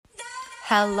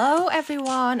Hello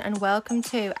everyone and welcome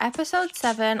to episode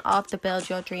 7 of the Build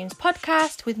Your Dreams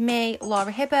podcast with me,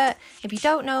 Laura Hibbert. If you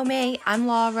don't know me, I'm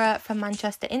Laura from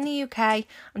Manchester in the UK.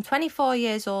 I'm 24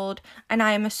 years old and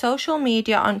I am a social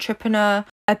media entrepreneur,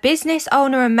 a business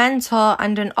owner and mentor,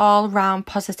 and an all-round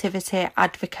positivity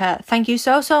advocate. Thank you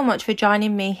so much for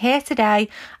joining me here today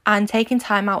and taking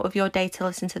time out of your day to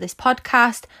listen to this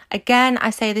podcast. Again, I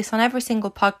say this on every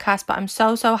single podcast, but I'm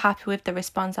so happy with the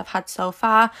response I've had so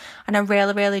far, and I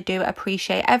really do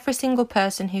appreciate every single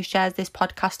person who shares this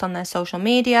podcast on their social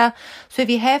media. So if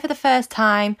you're here for the first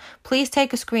time, please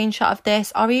take a screenshot of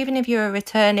this, or even if you're a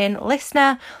returning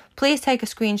listener, please take a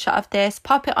screenshot of this,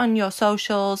 pop it on your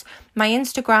socials. My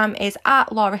Instagram is at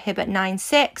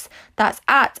LauraHibbert96. That's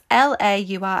at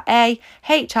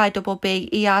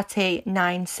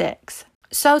LauraHibbert96.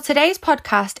 So today's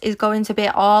podcast is going to be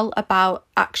all about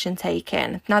action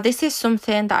taking. Now, this is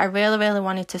something that I really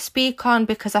wanted to speak on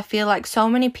because I feel like so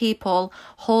many people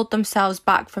hold themselves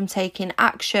back from taking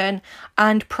action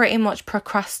and pretty much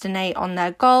procrastinate on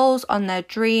their goals, on their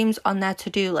dreams, on their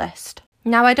to-do list.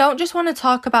 Now, I don't just want to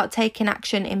talk about taking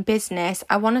action in business.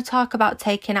 I want to talk about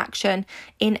taking action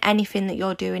in anything that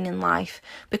you're doing in life,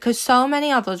 because so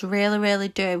many of us really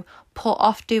do put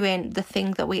off doing the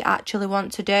thing that we actually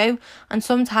want to do. And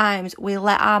sometimes we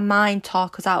let our mind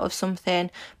talk us out of something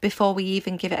before we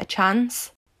even give it a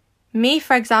chance. Me,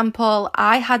 for example,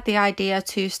 I had the idea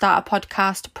to start a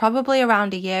podcast probably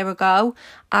around a year ago,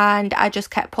 and I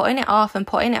just kept putting it off.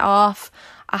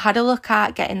 I had a look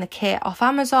at getting the kit off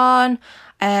Amazon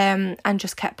and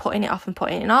just kept putting it off.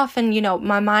 And, you know,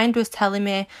 my mind was telling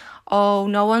me, oh,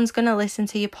 no one's going to listen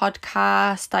to your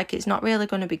podcast. Like, it's not really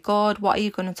going to be good. What are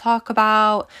you going to talk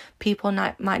about? People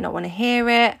might not want to hear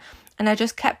it. And I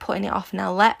just kept putting it off, and I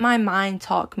let my mind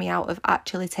talk me out of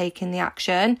actually taking the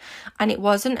action. And it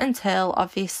wasn't until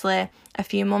obviously a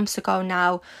few months ago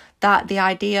now that the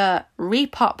idea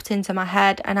re-popped into my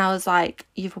head, and I was like,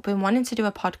 you've been wanting to do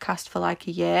a podcast for like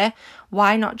a year.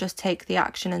 Why not just take the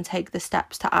action and take the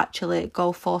steps to actually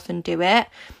go forth and do it?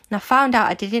 And I found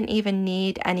out I didn't even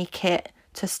need any kit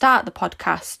to start the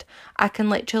podcast. I can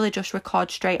literally just record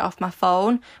straight off my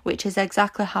phone, which is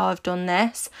exactly how I've done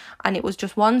this. And it was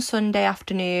just one Sunday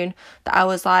afternoon that I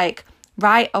was like,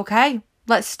 right, okay,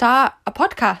 let's start a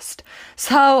podcast.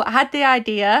 So I had the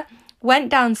idea, went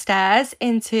downstairs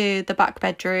into the back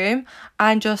bedroom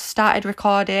and just started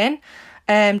recording.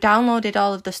 Downloaded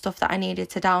all of the stuff that I needed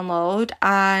to download,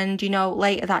 and, you know,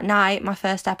 later that night my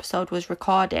first episode was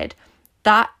recorded.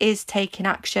 That is taking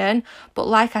action. But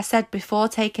like I said, before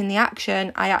taking the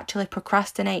action, I actually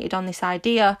procrastinated on this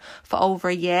idea for over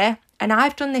a year. And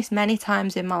I've done this many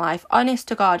times in my life. Honest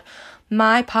to God,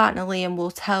 my partner Liam will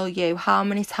tell you how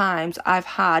many times I've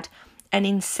had an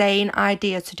insane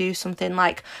idea to do something,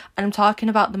 like, and I'm talking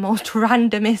about the most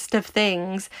randomest of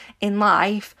things in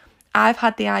life. I've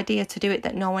had the idea to do it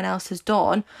that no one else has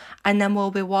done, and then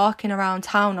we'll be walking around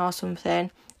town or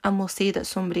something and we'll see that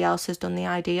somebody else has done the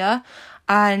idea.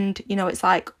 And, you know, it's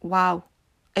like, wow,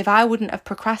 if I wouldn't have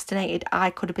procrastinated,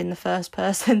 I could have been the first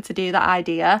person to do that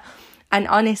idea. And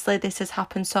honestly, this has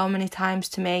happened so many times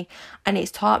to me, and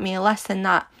it's taught me a lesson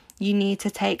that you need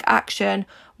to take action.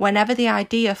 Whenever the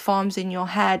idea forms in your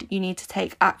head, you need to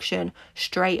take action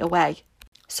straight away.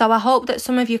 So I hope that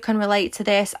some of you can relate to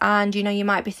this, and, you know, you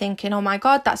might be thinking, oh my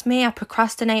God, that's me. I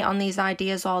procrastinate on these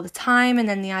ideas all the time, and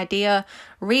then the idea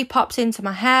re-pops into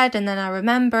my head, and then I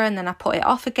remember, and then I put it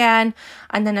off again,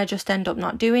 and then I just end up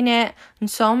not doing it. And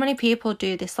so many people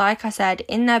do this, like I said,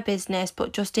 in their business,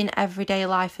 but just in everyday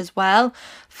life as well.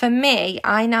 For me,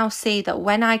 I now see that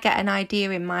when I get an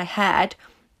idea in my head,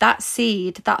 that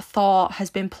seed, that thought has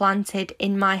been planted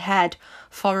in my head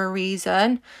for a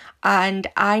reason, and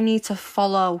I need to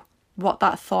follow what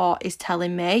that thought is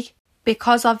telling me.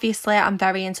 Because obviously I'm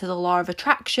very into the law of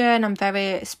attraction, I'm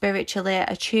very spiritually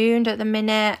attuned at the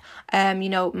minute. You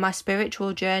know, my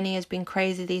spiritual journey has been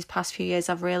crazy these past few years.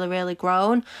 I've really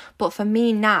grown. But for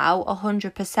me now,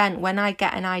 100%, when I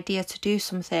get an idea to do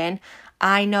something,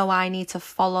 I know I need to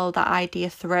follow that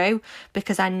idea through,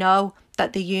 because I know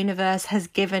that the universe has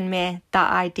given me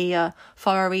that idea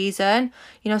for a reason.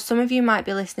 You know, some of you might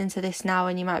be listening to this now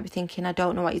and you might be thinking, I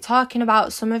don't know what you're talking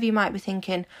about. Some of you might be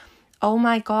thinking, oh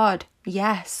my God,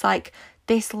 yes, like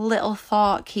this little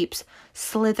thought keeps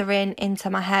slithering into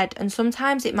my head. And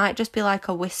sometimes it might just be like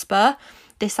a whisper.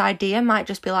 This idea might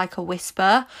just be like a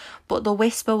whisper, but the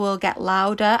whisper will get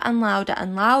louder and louder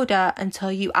and louder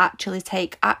until you actually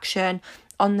take action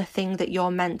on the thing that you're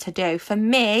meant to do. For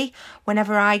me,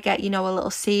 whenever I get, you know, a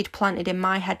little seed planted in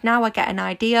my head, now I get an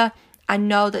idea, I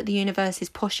know that the universe is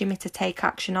pushing me to take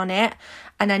action on it.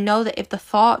 And I know that if the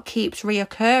thought keeps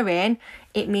reoccurring,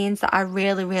 it means that I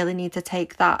really, really need to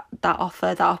take that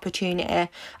offer, that opportunity,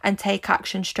 and take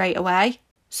action straight away.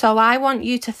 So I want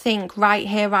you to think right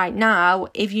here, right now,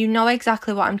 if you know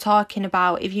exactly what I'm talking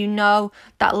about, if you know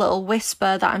that little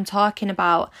whisper that I'm talking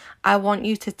about, I want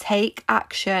you to take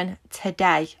action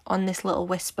today on this little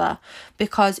whisper,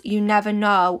 because you never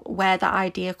know where that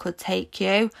idea could take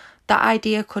you. That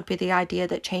idea could be the idea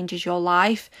that changes your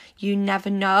life. You never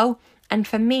know. And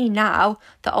for me now,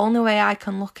 the only way I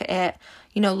can look at it,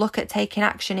 look at taking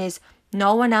action is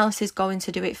no one else is going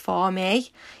to do it for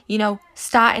me.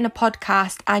 Starting a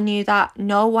podcast, I knew that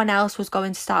no one else was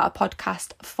going to start a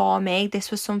podcast for me. This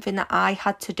was something that I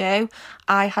had to do.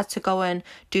 I had to go and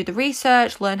do the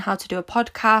research, learn how to do a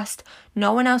podcast.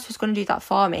 No one else was going to do that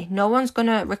for me. No one's going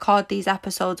to record these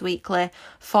episodes weekly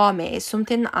for me. It's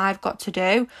something that I've got to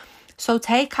do. So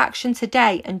take action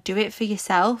today and do it for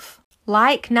yourself.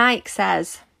 Like Nike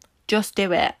says, just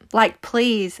do it.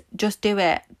 Please, just do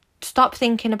it. Stop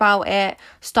thinking about it.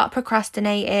 Stop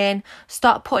procrastinating.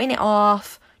 Stop putting it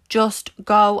off. Just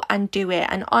go and do it.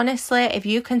 And honestly, if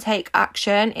you can take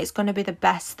action, it's going to be the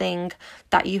best thing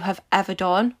that you have ever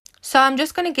done. So I'm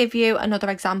just going to give you another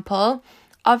example.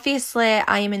 Obviously,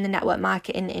 I am in the network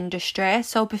marketing industry.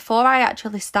 So before I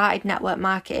actually started network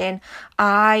marketing,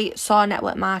 I saw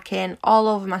network marketing all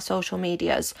over my social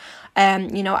medias.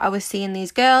 I was seeing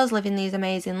these girls living these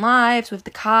amazing lives with the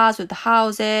cars, with the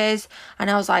houses. And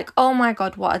I was like, oh my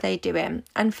God, what are they doing?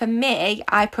 And for me,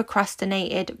 I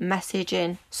procrastinated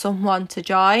messaging someone to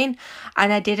join.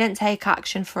 And I didn't take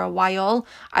action for a while.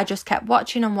 I just kept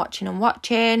watching and watching and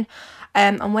watching.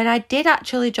 And when I did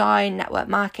actually join network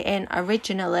marketing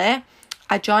originally,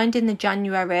 I joined in the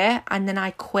January and then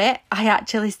I quit. I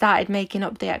actually started making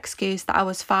up the excuse that I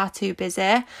was far too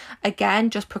busy. Again,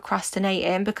 just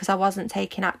procrastinating because I wasn't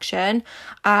taking action.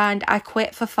 And I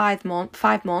quit for 5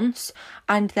 months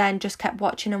and then just kept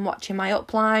watching and watching my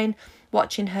upline,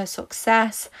 watching her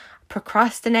success,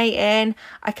 procrastinating.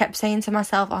 I kept saying to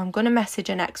myself, oh, I'm going to message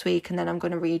her next week and then I'm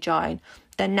going to rejoin.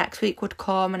 Then next week would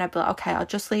come and I'd be like, okay, I'll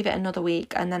just leave it another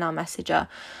week and then I'll message her.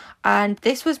 And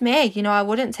this was me, I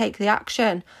wouldn't take the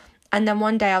action. And then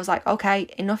one day I was like, okay,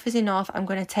 enough is enough. I'm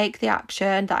going to take the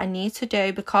action that I need to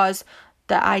do, because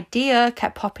the idea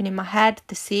kept popping in my head.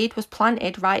 The seed was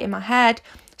planted right in my head.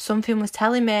 Something was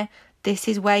telling me, this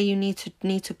is where you need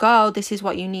to go. This is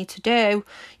what you need to do.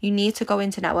 You need to go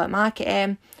into network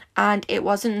marketing. And it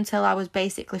wasn't until I was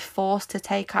basically forced to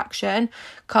take action,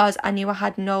 because I knew I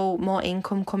had no more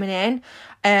income coming in,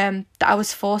 that I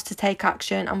was forced to take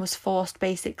action and was forced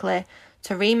basically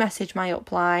to re-message my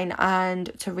upline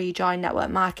and to rejoin network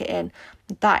marketing.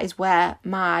 That is where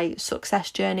my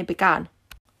success journey began.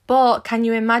 But can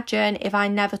you imagine if I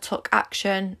never took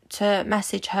action to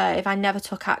message her, if I never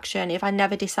took action, if I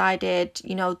never decided,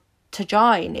 to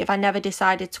join, if I never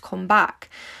decided to come back?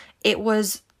 It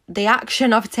was the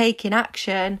action of taking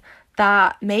action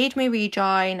that made me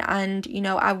rejoin, and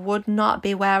I would not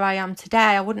be where I am today.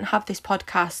 I wouldn't have this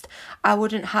podcast. I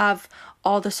wouldn't have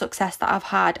all the success that I've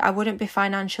had. I wouldn't be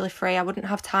financially free. I wouldn't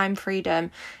have time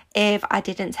freedom if I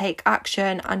didn't take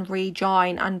action and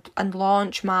rejoin and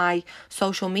launch my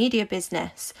social media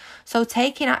business. So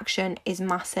taking action is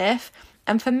massive.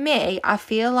 And for me, I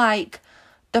feel like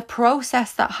the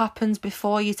process that happens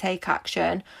before you take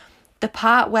action, the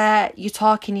part where you're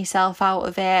talking yourself out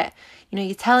of it,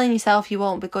 you're telling yourself you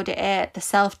won't be good at it, the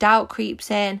self-doubt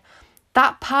creeps in,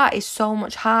 that part is so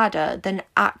much harder than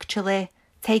actually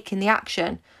taking the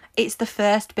action. It's the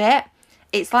first bit.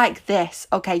 It's like this.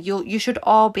 Okay, you should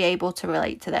all be able to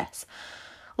relate to this.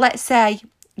 Let's say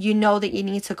you know that you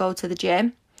need to go to the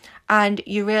gym, and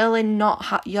you're really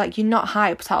not you're not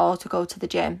hyped at all to go to the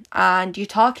gym, and you're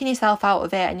talking yourself out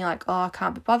of it, and you're like, oh, I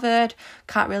can't be bothered,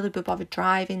 can't really be bothered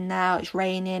driving now, it's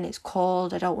raining, it's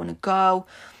cold, I don't want to go.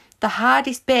 The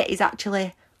hardest bit is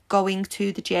actually going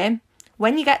to the gym.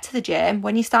 When you get to the gym,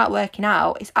 when you start working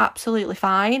out, it's absolutely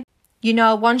fine.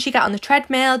 Once you get on the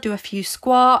treadmill, do a few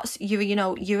squats,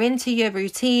 you're into your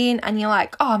routine, and you're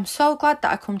like, oh, I'm so glad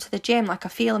that I come to the gym. I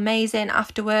feel amazing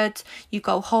afterwards. You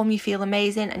go home, you feel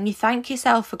amazing, and you thank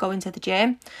yourself for going to the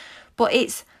gym. But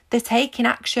it's the taking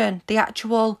action, the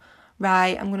actual,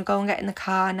 right, I'm going to go and get in the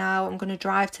car now. I'm going to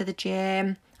drive to the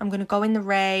gym. I'm going to go in the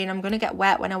rain. I'm going to get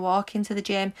wet when I walk into the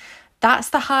gym. That's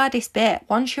the hardest bit.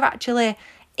 Once you're actually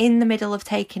in the middle of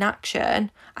taking action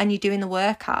and you're doing the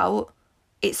workout,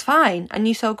 it's fine, and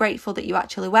you're so grateful that you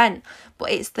actually went. But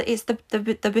it's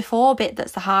the before bit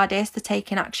that's the hardest, the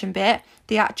taking action bit,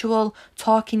 the actual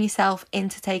talking yourself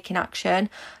into taking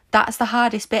action. That's the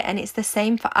hardest bit, and it's the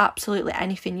same for absolutely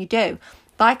anything you do.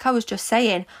 Like I was just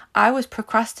saying, I was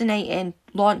procrastinating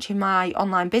launching my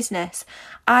online business.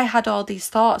 I had all these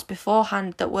thoughts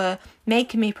beforehand that were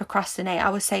making me procrastinate. I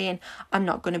was saying, I'm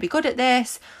not going to be good at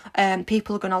this.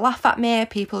 People are going to laugh at me.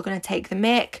 People are going to take the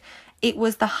mick. It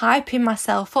was the hyping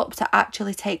myself up to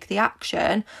actually take the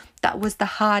action that was the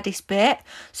hardest bit.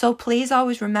 So please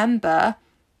always remember,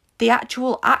 the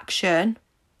actual action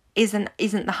isn't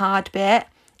the hard bit.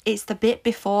 It's the bit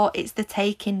before, it's the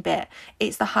taking bit,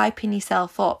 it's the hyping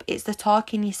yourself up, it's the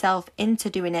talking yourself into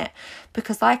doing it.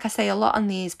 Because like I say a lot on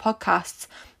these podcasts,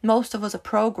 most of us are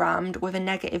programmed with a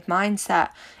negative mindset.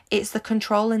 It's the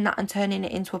controlling that and turning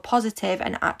it into a positive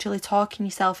and actually talking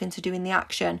yourself into doing the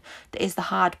action that is the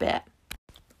hard bit.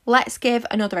 Let's give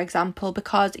another example,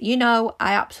 because I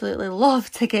absolutely love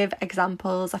to give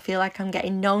examples. I feel like I'm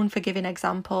getting known for giving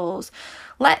examples.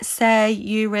 Let's say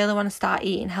you really want to start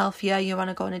eating healthier, you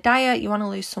want to go on a diet, you want to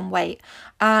lose some weight,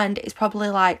 and it's probably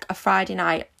like a Friday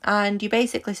night, and you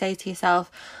basically say to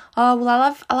yourself, oh,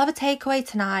 well, I'll have a takeaway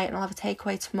tonight and I'll have a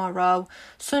takeaway tomorrow.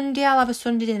 Sunday, I'll have a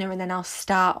Sunday dinner and then I'll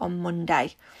start on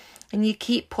Monday. And you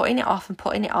keep putting it off.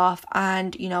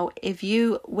 And, if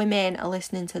you women are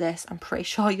listening to this, I'm pretty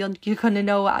sure you're going to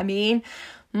know what I mean.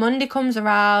 Monday comes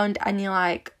around and you're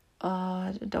like, oh,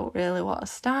 I don't really want to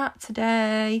start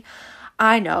today.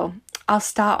 I know, I'll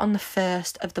start on the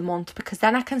 1st of the month, because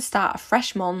then I can start a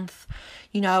fresh month.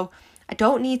 I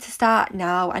don't need to start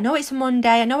now. I know it's a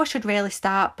Monday. I know I should really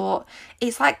start, but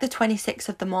it's like the 26th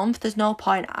of the month. There's no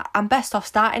point. I'm best off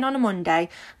starting on a Monday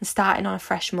and starting on a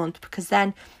fresh month, because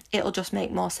then it'll just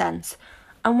make more sense.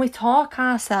 And we talk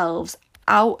ourselves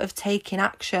out of taking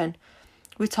action.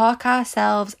 We talk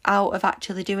ourselves out of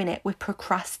actually doing it. We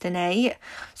procrastinate.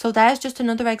 So there's just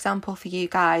another example for you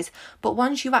guys. But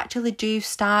once you actually do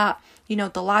start,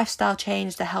 the lifestyle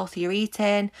change, the healthier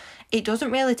eating, it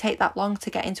doesn't really take that long to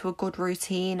get into a good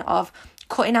routine of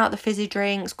cutting out the fizzy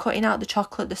drinks, cutting out the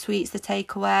chocolate, the sweets, the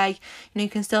takeaway. You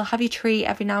can still have your treat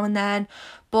every now and then,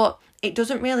 but it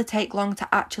doesn't really take long to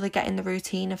actually get in the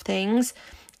routine of things.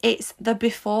 It's the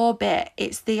before bit.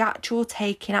 It's the actual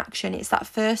taking action. It's that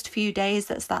first few days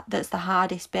that's the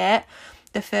hardest bit,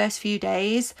 the first few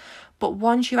days. But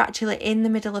once you're actually in the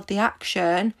middle of the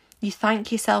action, you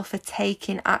thank yourself for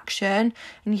taking action,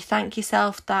 and you thank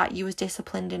yourself that you was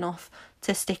disciplined enough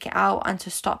to stick it out and to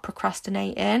stop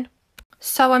procrastinating.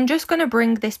 So I'm just going to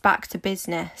bring this back to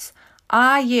business.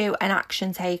 Are you an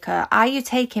action taker? Are you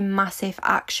taking massive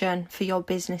action for your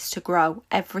business to grow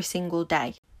every single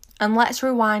day? And let's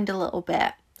rewind a little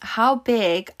bit. How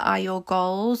big are your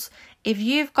goals? If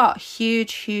you've got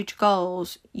huge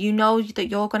goals, you know that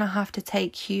you're going to have to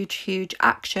take huge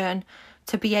action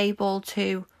to be able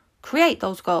to create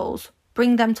those goals,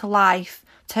 bring them to life,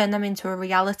 turn them into a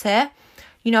reality.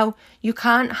 You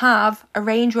can't have a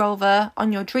Range Rover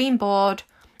on your dream board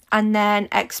and then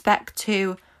expect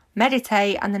to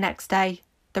meditate and the next day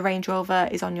the Range Rover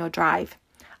is on your drive.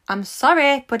 I'm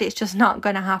sorry, but it's just not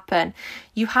going to happen.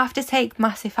 You have to take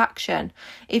massive action.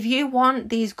 If you want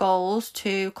these goals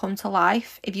to come to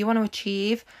life, if you want to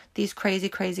achieve these crazy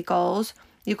goals,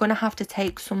 you're going to have to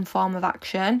take some form of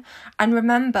action. And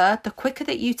remember, the quicker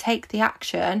that you take the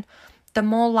action, the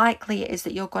more likely it is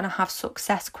that you're going to have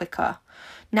success quicker.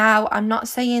 Now, I'm not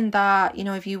saying that,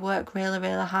 if you work really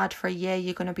hard for a year,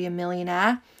 you're going to be a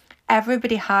millionaire.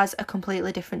 Everybody has a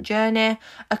completely different journey,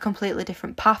 a completely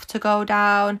different path to go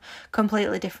down,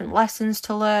 completely different lessons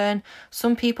to learn.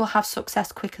 Some people have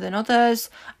success quicker than others,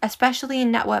 especially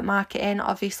in network marketing.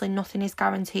 Obviously, nothing is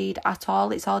guaranteed at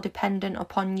all. It's all dependent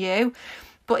upon you.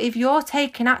 But if you're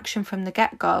taking action from the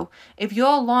get-go, if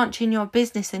you're launching your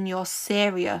business and you're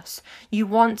serious, you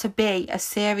want to be a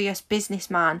serious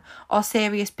businessman or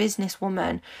serious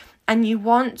businesswoman, and you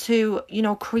want to,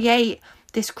 create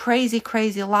this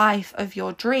crazy life of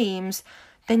your dreams,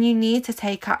 then you need to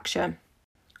take action.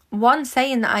 One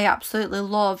saying that I absolutely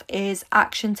love is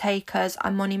action takers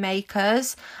are money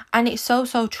makers. And it's so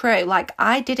true. Like,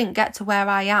 I didn't get to where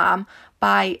I am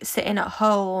by sitting at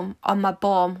home on my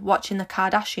bum watching the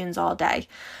Kardashians all day.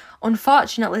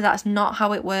 Unfortunately, that's not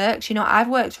how it works. I've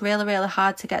worked really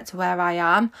hard to get to where I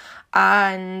am,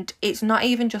 and it's not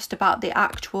even just about the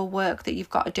actual work that you've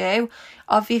got to do.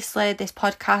 Obviously, this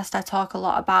podcast, I talk a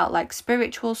lot about like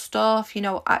spiritual stuff,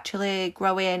 actually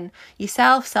growing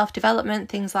yourself, self-development,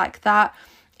 things like that.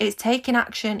 It's taking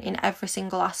action in every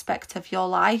single aspect of your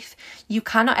life. You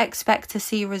cannot expect to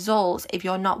see results if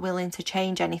you're not willing to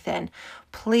change anything.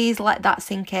 Please let that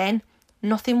sink in.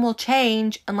 Nothing will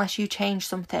change unless you change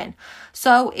something.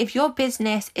 So if your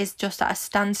business is just at a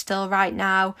standstill right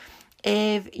now,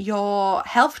 if your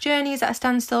health journey is at a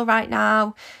standstill right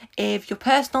now, if your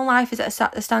personal life is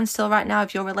at a standstill right now,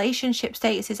 if your relationship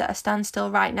status is at a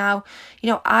standstill right now,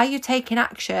 are you taking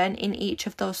action in each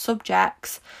of those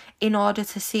subjects in order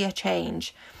to see a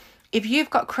change? If you've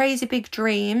got crazy big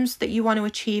dreams that you want to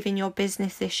achieve in your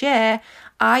business this year,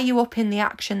 are you upping the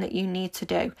action that you need to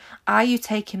do? Are you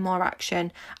taking more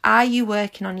action? Are you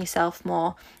working on yourself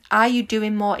more? Are you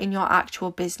doing more in your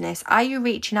actual business? Are you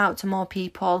reaching out to more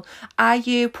people? Are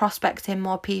you prospecting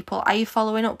more people? Are you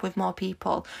following up with more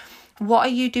people? What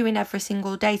are you doing every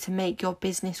single day to make your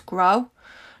business grow?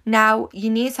 Now, you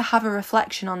need to have a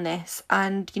reflection on this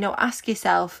and, ask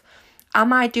yourself,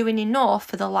 am I doing enough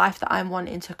for the life that I'm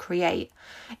wanting to create?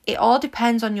 It all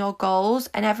depends on your goals,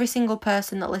 and every single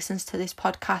person that listens to this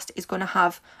podcast is going to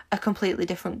have a completely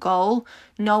different goal.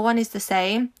 No one is the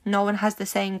same. No one has the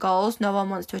same goals. No one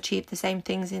wants to achieve the same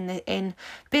things in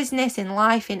business, in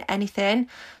life, in anything.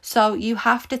 So you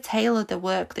have to tailor the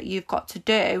work that you've got to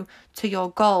do to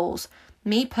your goals.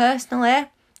 Me personally,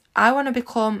 I want to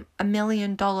become $1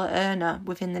 million earner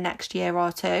within the next year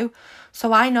or two.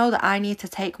 So I know that I need to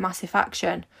take massive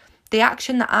action. The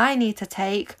action that I need to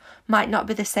take might not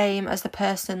be the same as the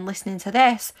person listening to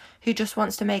this who just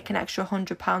wants to make an extra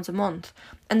 £100 a month.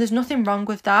 And there's nothing wrong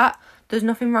with that. There's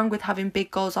nothing wrong with having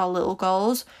big goals or little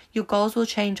goals. Your goals will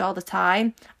change all the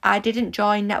time. I didn't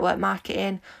join network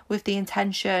marketing with the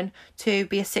intention to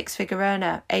be a 6-figure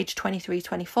earner age 23,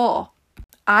 24.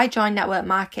 I joined network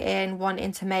marketing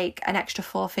wanting to make an extra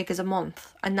 4 figures a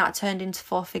month, and that turned into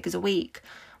 4 figures a week,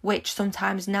 which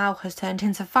sometimes now has turned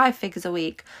into 5 figures a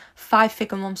week.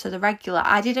 5-figure months are the regular.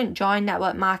 I didn't join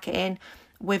network marketing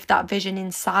with that vision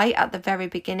in sight at the very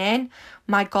beginning.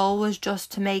 My goal was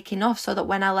just to make enough so that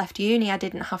when I left uni, I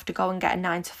didn't have to go and get a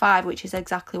 9-to-5, which is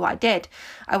exactly what I did.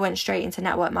 I went straight into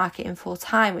network marketing full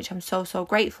time, which I'm so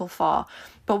grateful for.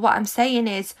 But what I'm saying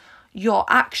is, your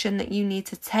action that you need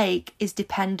to take is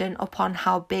dependent upon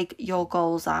how big your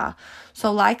goals are.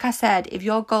 So like I said, if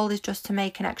your goal is just to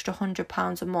make an extra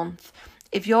 £100 a month,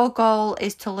 if your goal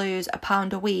is to lose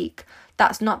 £1 a week,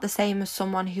 that's not the same as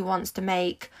someone who wants to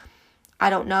make,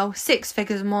 6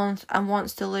 figures a month and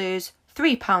wants to lose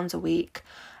 £3 a week.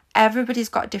 Everybody's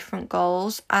got different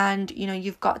goals, and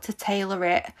you've got to tailor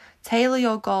it. Tailor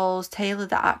your goals, tailor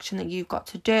the action that you've got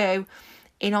to do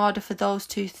in order for those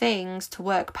two things to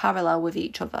work parallel with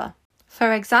each other.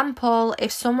 For example,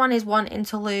 if someone is wanting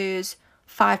to lose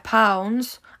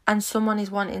 £5 and someone is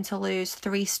wanting to lose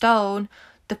 3 stone,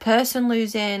 the person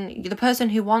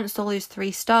who wants to lose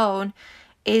 3 stone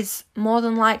is more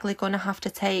than likely going to have to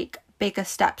take bigger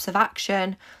steps of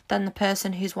action than the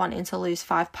person who's wanting to lose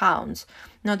 £5.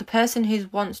 Now, the person who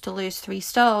wants to lose 3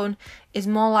 stone is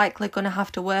more likely going to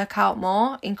have to work out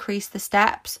more, increase the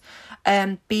steps,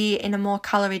 be in a more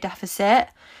calorie deficit,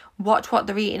 watch what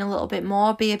they're eating a little bit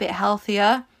more, be a bit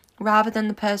healthier, rather than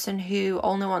the person who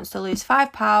only wants to lose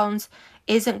 £5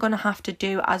 isn't going to have to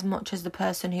do as much as the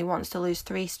person who wants to lose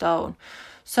 3 stone.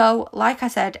 So, like I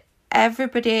said,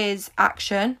 everybody's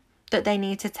action that they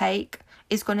need to take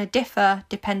is going to differ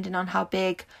depending on how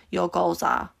big your goals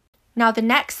are. Now, the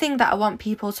next thing that I want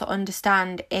people to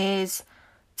understand is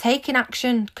taking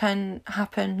action can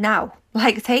happen now.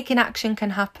 Taking action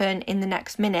can happen in the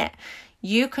next minute.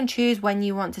 You can choose when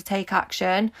you want to take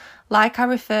action. Like I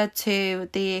referred to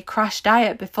the crash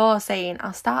diet before, saying,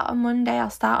 I'll start on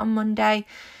Monday.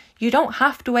 You don't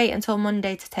have to wait until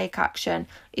Monday to take action.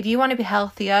 If you want to be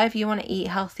healthier, if you want to eat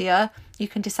healthier, you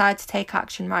can decide to take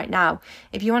action right now.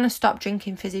 If you want to stop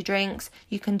drinking fizzy drinks,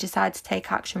 you can decide to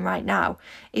take action right now.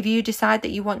 If you decide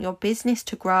that you want your business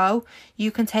to grow,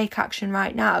 you can take action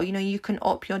right now. You can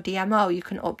up your DMO, you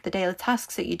can up the daily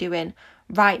tasks that you're doing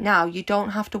right now. You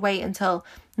don't have to wait until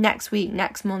next week,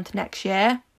 next month, next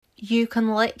year. You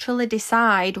can literally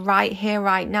decide right here,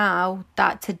 right now,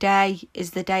 that today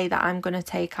is the day that I'm going to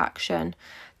take action.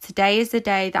 Today is the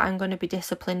day that I'm going to be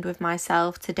disciplined with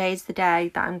myself. Today's the day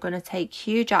that I'm going to take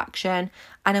huge action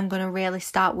and I'm going to really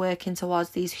start working towards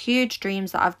these huge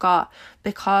dreams that I've got,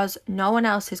 because no one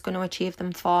else is going to achieve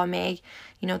them for me.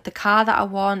 The car that I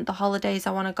want, the holidays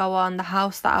I want to go on, the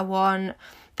house that I want,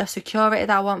 the security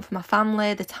that I want for my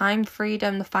family, the time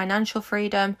freedom, the financial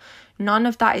freedom, none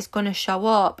of that is going to show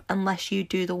up unless you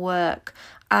do the work.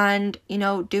 And,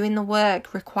 doing the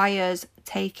work requires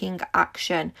taking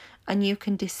action. And you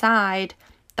can decide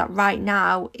that right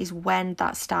now is when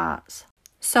that starts.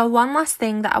 So one last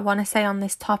thing that I want to say on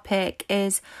this topic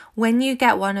is, when you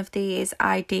get one of these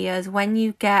ideas, when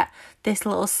you get this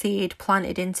little seed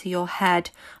planted into your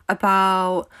head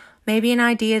about maybe an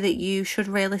idea that you should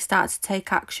really start to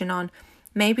take action on,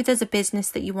 Maybe there's a business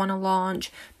that you want to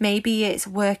launch. Maybe it's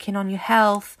working on your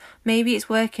health. Maybe it's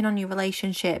working on your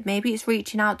relationship. Maybe it's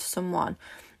reaching out to someone.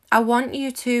 I want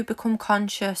you to become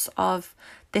conscious of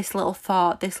this little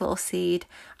thought, this little seed,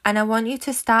 and I want you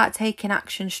to start taking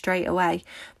action straight away,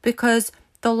 because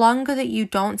the longer that you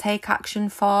don't take action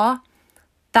for,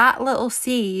 that little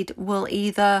seed will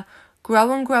either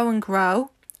grow and grow and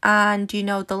grow, and the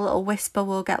little whisper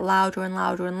will get louder and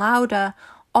louder and louder,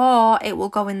 or it will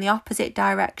go in the opposite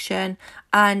direction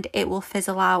and it will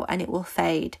fizzle out and it will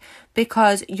fade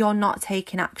because you're not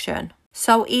taking action.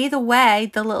 So either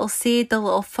way, the little seed, the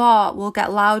little thought will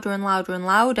get louder and louder and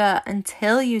louder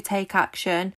until you take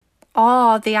action,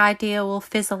 or the idea will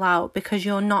fizzle out because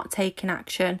you're not taking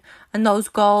action. And those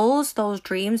goals, those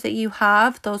dreams that you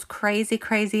have, those crazy,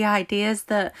 crazy ideas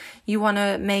that you want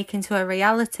to make into a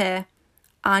reality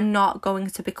are not going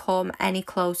to become any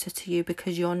closer to you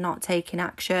because you're not taking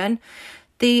action.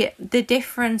 The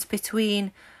difference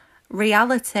between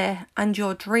reality and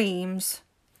your dreams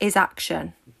is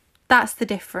action. That's the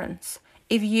difference.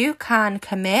 If you can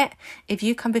commit, if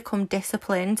you can become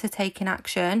disciplined to taking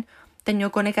action, then you're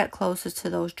going to get closer to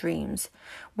those dreams.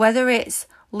 Whether it's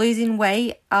losing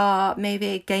weight or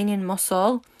maybe gaining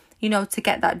muscle, to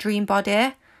get that dream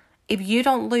body, if you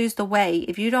don't lose the weight,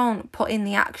 if you don't put in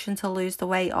the action to lose the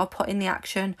weight or put in the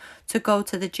action to go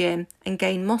to the gym and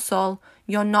gain muscle,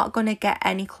 you're not going to get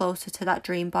any closer to that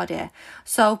dream body.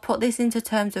 So put this into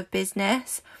terms of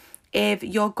business. If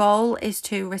your goal is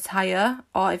to retire,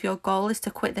 or if your goal is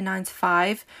to quit the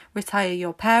 9-to-5, retire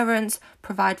your parents,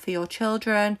 provide for your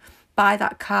children, buy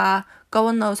that car, go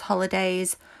on those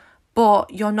holidays,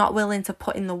 but you're not willing to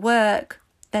put in the work,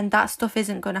 then that stuff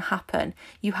isn't going to happen.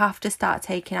 You have to start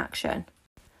taking action.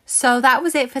 So that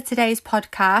was it for today's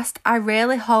podcast. I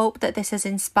really hope that this has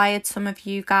inspired some of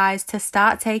you guys to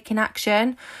start taking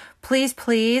action.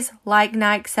 Please, like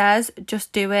Nike says,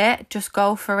 just do it. Just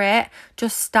go for it.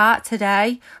 Just start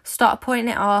today. Stop putting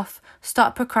it off.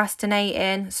 Stop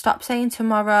procrastinating. Stop saying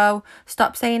tomorrow.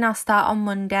 Stop saying I'll start on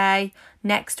Monday,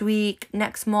 next week,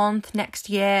 next month, next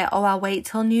year. Oh, I'll wait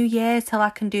till New Year till I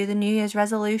can do the New Year's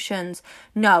resolutions.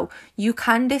 No, you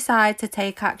can decide to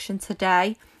take action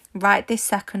today. Right this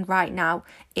second, right now.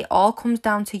 It all comes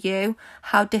down to you.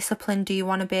 How disciplined do you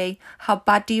want to be? How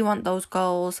bad do you want those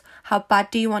goals? How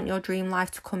bad do you want your dream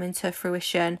life to come into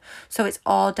fruition? So it's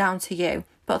all down to you.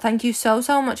 But thank you so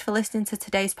much for listening to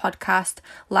today's podcast.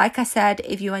 Like I said,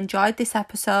 if you enjoyed this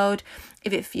episode,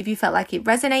 if you felt like it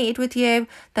resonated with you,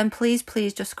 then please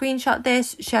just screenshot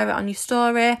this, share it on your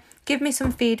story, give me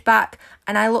some feedback,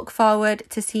 and I look forward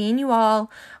to speaking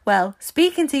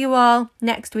to you all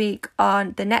next week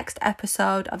on the next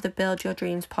episode of the Build Your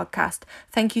Dreams podcast.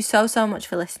 Thank you so much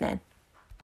for listening.